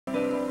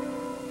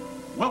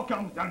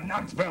Welcome to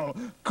Knoxville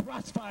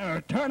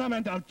Crossfire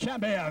Tournament of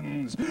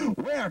Champions,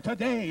 where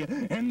today,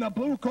 in the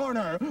blue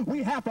corner,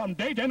 we have from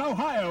Dayton,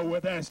 Ohio,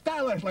 with a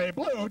stylishly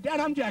blue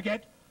denim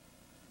jacket,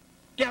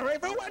 Gary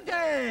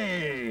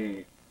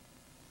Fuente!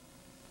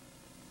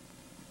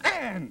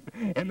 And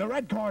in the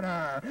red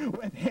corner,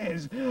 with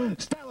his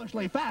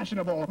stylishly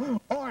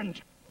fashionable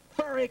orange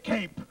furry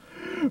cape,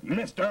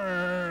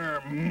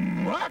 Mr.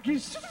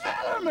 Marcus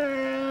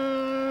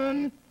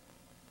Fellerman!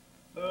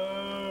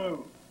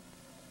 Boo!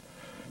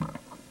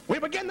 We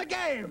begin the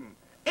game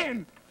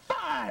in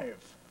 5,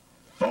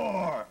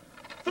 4,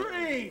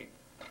 3,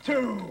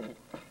 2,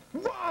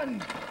 1.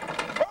 Oh,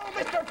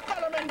 Mr.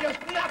 Fellerman just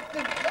knocked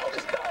it. Oh, the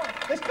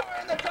star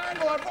and the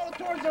triangle are both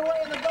towards their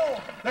way in the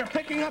goal. They're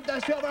picking up the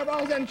silver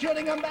balls and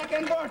shooting them back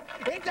and forth.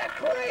 It's a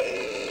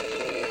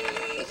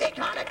crazy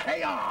kind of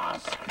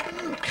chaos.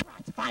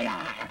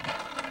 Crossfire.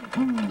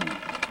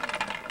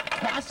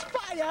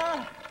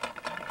 Crossfire.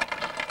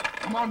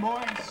 Come on,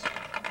 boys.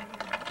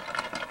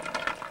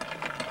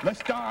 The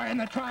star and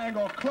the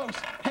triangle close,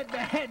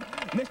 head-to-head.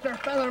 Mr.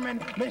 Fellerman,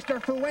 Mr.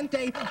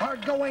 Fuente are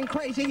going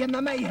crazy in the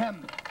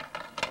mayhem.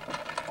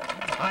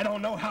 I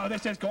don't know how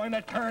this is going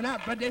to turn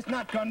out, but it's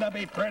not going to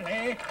be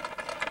pretty.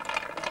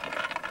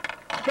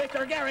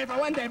 Mr. Gary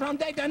Fuente from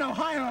Dayton,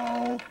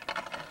 Ohio.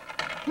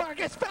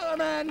 Marcus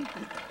Fellerman.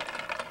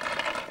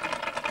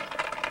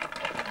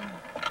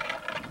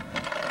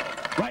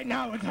 Right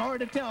now, it's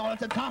hard to tell.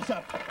 It's a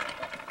toss-up.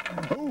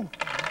 Ooh.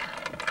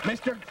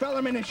 Mr.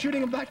 Fellerman is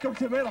shooting him back towards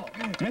the middle.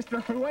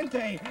 Mr.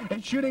 Fuente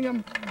is shooting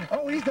him.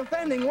 Oh, he's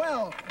defending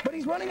well, but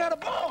he's running out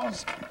of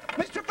balls.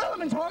 Mr.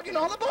 Fellerman's hogging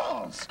all the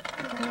balls.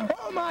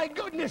 Oh, my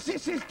goodness,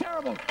 this is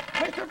terrible.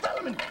 Mr.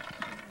 Fellerman,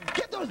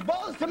 get those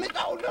balls to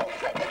Mr. Oh, no,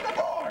 tricking the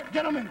board,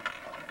 gentlemen.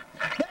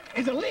 That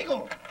is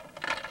illegal.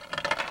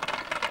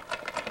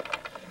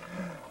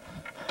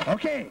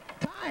 Okay,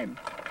 time.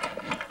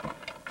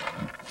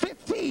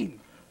 15,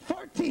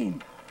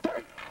 14,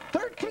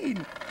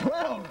 13,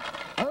 12,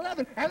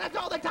 11, and that's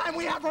all the time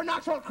we have for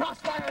Knoxville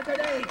Crossfire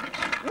today.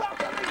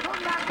 Welcome